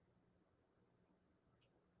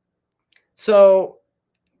 So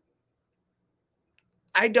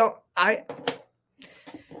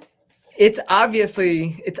it's obvious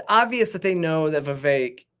that they know that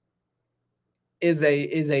Vivek is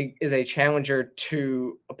a challenger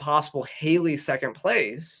to a possible Haley second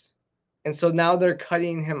place. And so now they're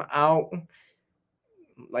cutting him out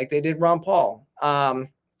like they did Ron Paul.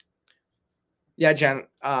 Yeah, Jen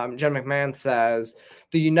McMahon says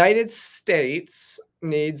the United States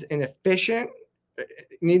needs an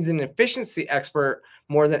efficiency expert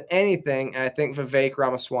more than anything, and I think Vivek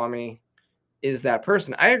Ramaswamy is that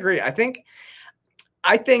person. I agree. I think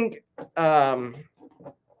I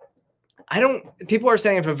don't. People are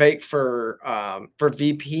saying Vivek for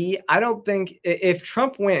VP. I don't think if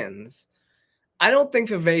Trump wins, I don't think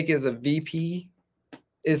Vivek is a VP.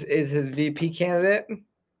 Is his VP candidate?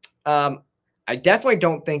 I definitely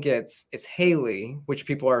don't think it's Haley, which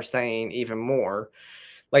people are saying even more.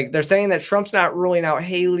 Like they're saying that Trump's not ruling out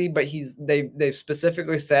Haley, but they've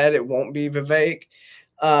specifically said it won't be Vivek.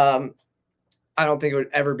 I don't think it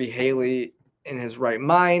would ever be Haley in his right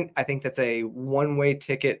mind. I think that's a one-way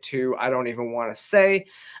ticket to I don't even want to say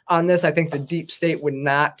on this. I think the deep state would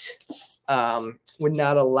not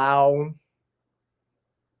allow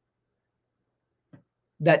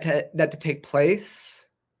that to take place.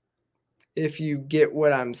 If you get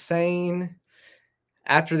what I'm saying,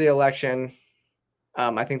 after the election,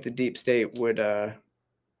 I think the deep state would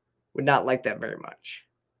not like that very much.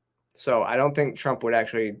 So I don't think Trump would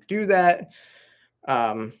actually do that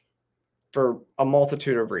for a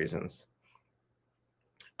multitude of reasons.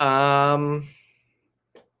 But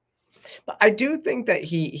I do think that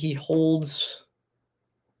he holds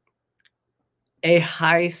a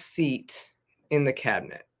high seat in the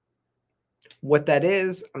cabinet. What that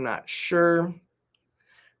is, I'm not sure.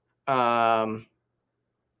 But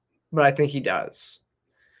I think he does.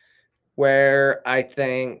 Where I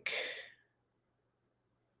think,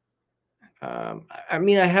 I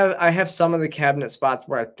mean, I have some of the cabinet spots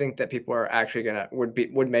where I think that people are actually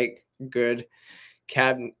would make good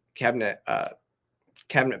cabinet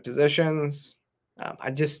positions.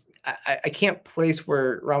 I can't place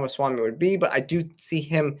where Ramaswamy would be, but I do see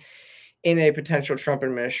him in a potential Trump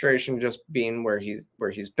administration just being where he's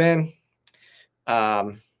been.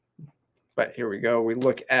 But here we go. We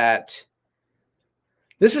look at,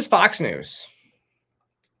 this is Fox News.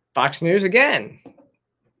 Fox News again.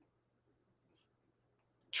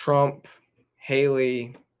 Trump,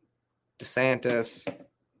 Haley, DeSantis.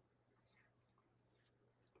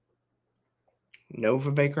 No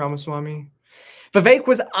Vivek Ramaswamy. Vivek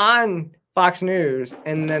was on Fox News,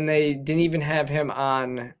 and then they didn't even have him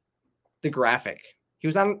on the graphic. He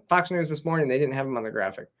was on Fox News this morning. They didn't have him on the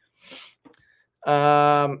graphic.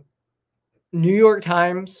 New York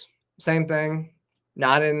Times, same thing.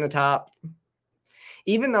 Not in the top.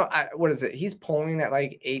 Even though, what is it? He's polling at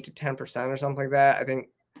like 8 to 10% or something like that. I think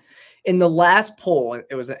in the last poll,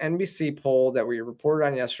 it was an NBC poll that we reported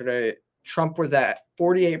on yesterday. Trump was at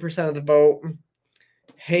 48% of the vote.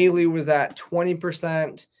 Haley was at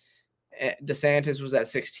 20%. DeSantis was at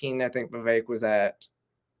 16%. I think Vivek was at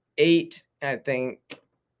 8%. I think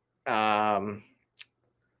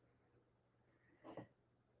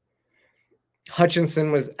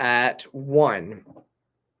Hutchinson was at 1%.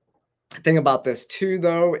 The thing about this too,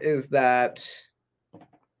 though, is that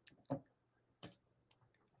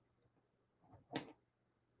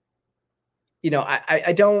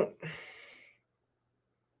I don't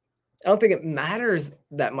think it matters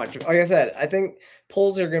that much. Like I said, I think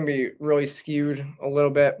polls are going to be really skewed a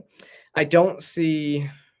little bit. I don't see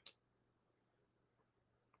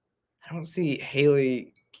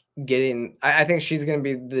Haley getting. I think she's going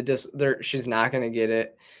to be she's not going to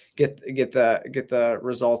get the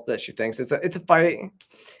results that she thinks. It's a fight.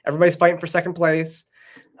 Everybody's fighting for second place,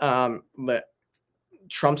 but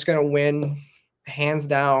Trump's going to win hands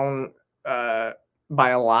down by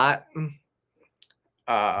a lot.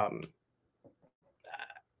 And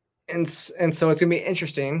so it's going to be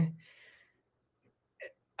interesting.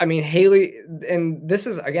 I mean, Haley, and this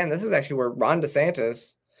is actually where Ron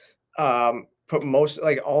DeSantis put most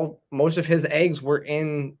of his eggs were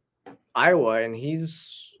in Iowa, and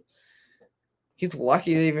he's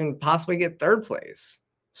lucky to even possibly get third place.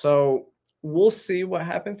 So we'll see what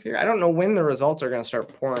happens here. I don't know when the results are going to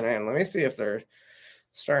start pouring in. Let me see if they're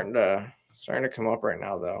starting to come up right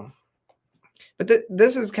now, though. But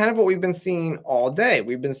this is kind of what we've been seeing all day.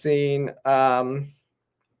 We've been seeing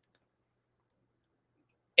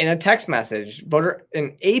in a text message,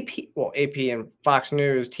 AP and Fox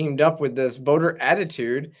News teamed up with this voter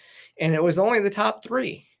attitude, and it was only the top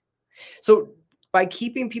 3. So by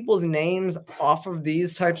keeping people's names off of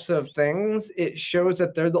these types of things, it shows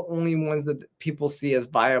that they're the only ones that people see as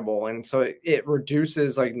viable. And so it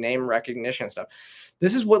reduces like name recognition stuff.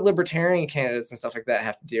 This is what libertarian candidates and stuff like that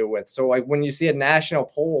have to deal with. So like when you see a national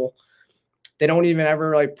poll, they don't even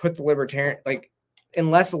ever like put the libertarian, like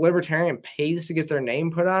unless the libertarian pays to get their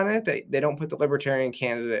name put on it, they don't put the libertarian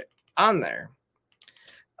candidate on there.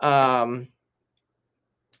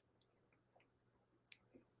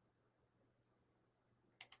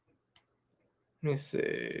 Let me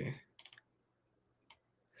see.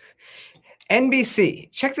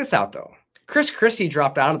 NBC. Check this out, though. Chris Christie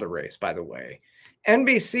dropped out of the race, by the way.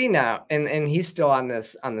 NBC now, and he's still on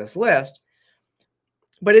this list.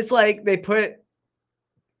 But it's like they put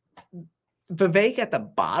Vivek at the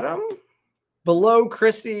bottom, below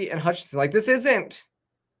Christie and Hutchinson. Like this isn't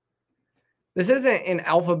in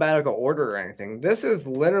alphabetical order or anything. This is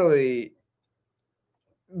literally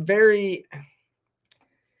very.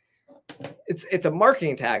 It's a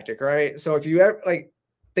marketing tactic, right? So if you ever like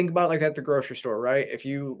think about like at the grocery store, right? If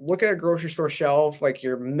you look at a grocery store shelf, like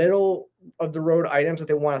your middle of the road items that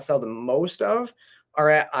they want to sell the most of are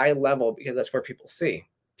at eye level because that's where people see.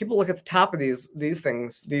 People look at the top of these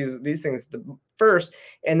things the first,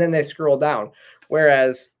 and then they scroll down.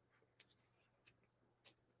 Whereas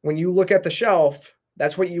when you look at the shelf,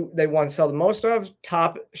 that's what they want to sell the most of.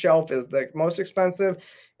 Top shelf is the most expensive,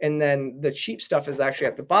 and then the cheap stuff is actually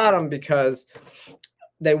at the bottom because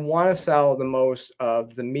they want to sell the most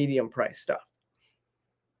of the medium price stuff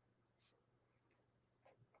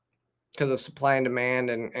because of supply and demand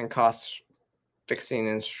and cost fixing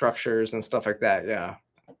and structures and stuff like that. Yeah.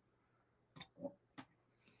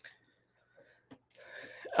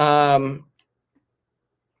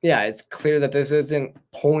 Yeah, it's clear that this isn't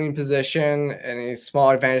polling position. Any small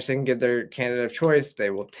advantage they can give their candidate of choice, they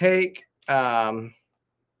will take. And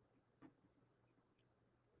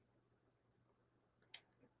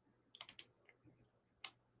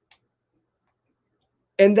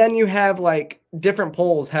then you have like different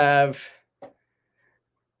polls have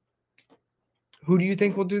who do you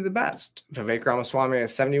think will do the best? Vivek Ramaswamy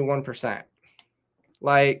is 71%.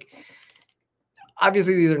 Like,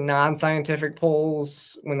 obviously these are non-scientific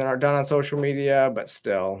polls when they're done on social media, but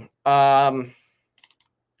still.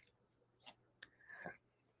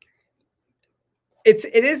 It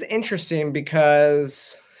is interesting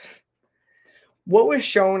because what was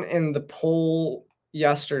shown in the poll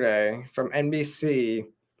yesterday from NBC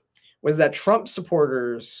was that Trump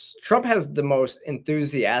has the most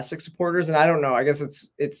enthusiastic supporters. And I don't know, I guess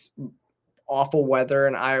it's awful weather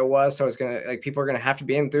in Iowa. So it's going to like, people are going to have to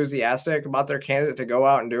be enthusiastic about their candidate to go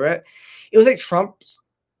out and do it. It was like Trump's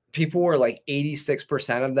people were like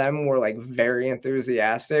 86% of them were like very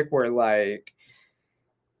enthusiastic, where like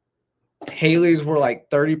Haley's were like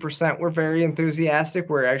 30% were very enthusiastic,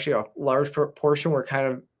 where actually a large proportion were kind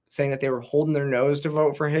of saying that they were holding their nose to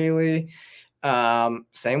vote for Haley.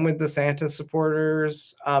 Same with DeSantis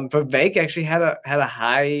supporters. Vivek actually had a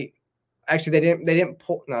high. Actually, they didn't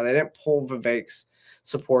pull Vivek's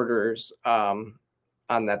supporters on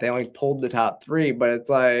that. They only pulled the top 3, but it's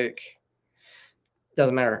like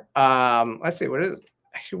doesn't matter. Let's see what did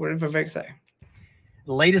Vivek say?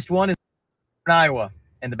 The latest one is in Iowa,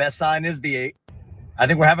 and the best sign is I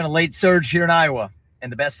think we're having a late surge here in Iowa,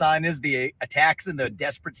 and the best sign is the attacks and the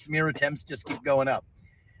desperate smear attempts just keep going up.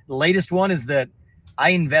 The latest one is that I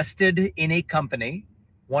invested in a company,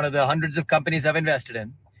 one of the hundreds of companies I've invested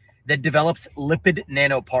in, that develops lipid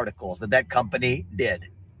nanoparticles. That company did.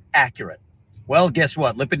 Accurate. Well, guess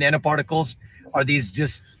what? Lipid nanoparticles are these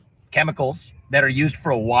just chemicals that are used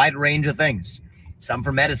for a wide range of things. Some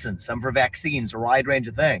for medicine, some for vaccines, a wide range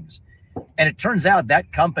of things. And it turns out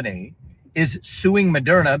that company is suing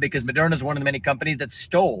Moderna because Moderna is one of the many companies that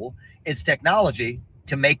stole its technology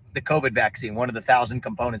to make the COVID vaccine, one of the 1,000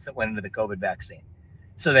 components that went into the COVID vaccine.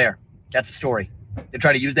 So that's a story. They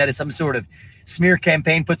try to use that as some sort of smear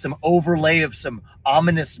campaign, put some overlay of some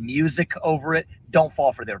ominous music over it. Don't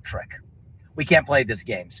fall for their trick. We can't play these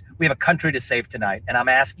games. We have a country to save tonight, and I'm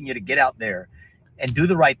asking you to get out there and do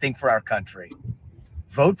the right thing for our country.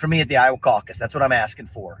 Vote for me at the Iowa caucus. That's what I'm asking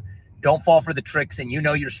for. Don't fall for the tricks, and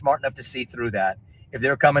you're smart enough to see through that. If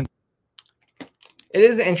they're coming. It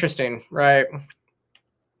is interesting, right?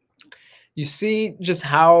 You see just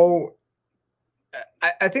how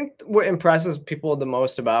I think what impresses people the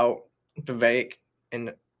most about Vivek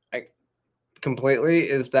and completely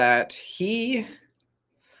is that he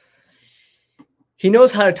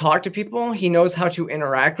knows how to talk to people. He knows how to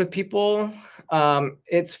interact with people.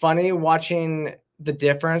 It's funny watching the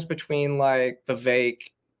difference between like Vivek,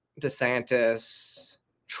 DeSantis,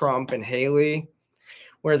 Trump, and Haley.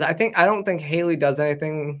 Whereas I don't think Haley does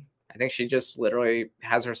anything. I think she just literally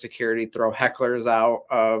has her security throw hecklers out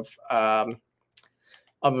of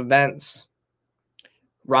events.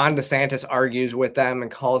 Ron DeSantis argues with them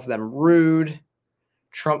and calls them rude.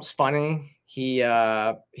 Trump's funny. He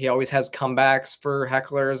always has comebacks for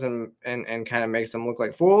hecklers and kind of makes them look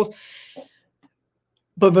like fools.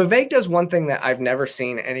 But Vivek does one thing that I've never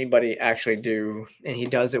seen anybody actually do, and he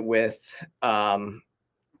does it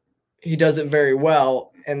he does it very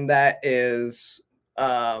well, and that is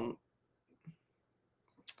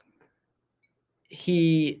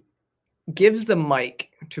he gives the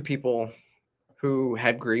mic to people who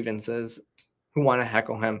had grievances, who want to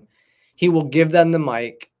heckle him. He will give them the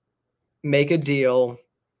mic, make a deal,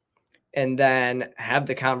 and then have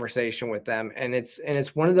the conversation with them. And it's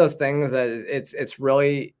one of those things that it's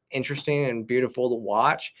really interesting and beautiful to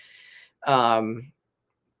watch,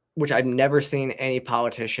 which I've never seen any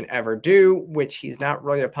politician ever do, which he's not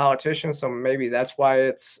really a politician. So maybe that's why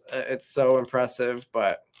it's so impressive.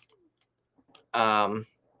 But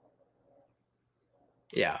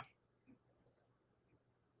yeah.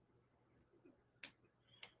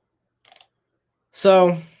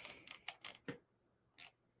 So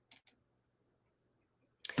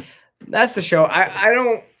that's the show. I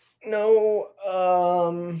don't know.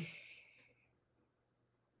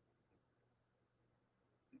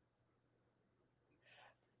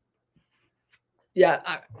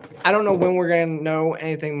 Yeah, I don't know when we're gonna know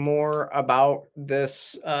anything more about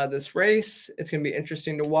this this race. It's gonna be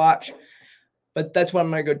interesting to watch. But that's what I'm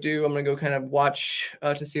gonna go do. I'm gonna go kind of watch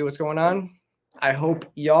to see what's going on. I hope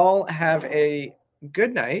y'all have a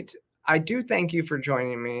good night. I do thank you for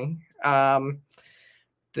joining me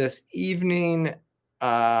this evening.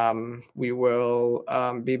 We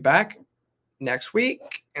will be back next week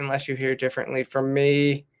unless you hear differently from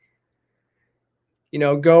me. You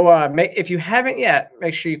know, go if you haven't yet,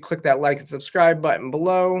 make sure you click that like and subscribe button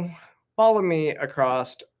below. Follow me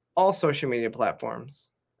across all social media platforms,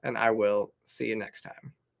 and I will see you next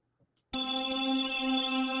time.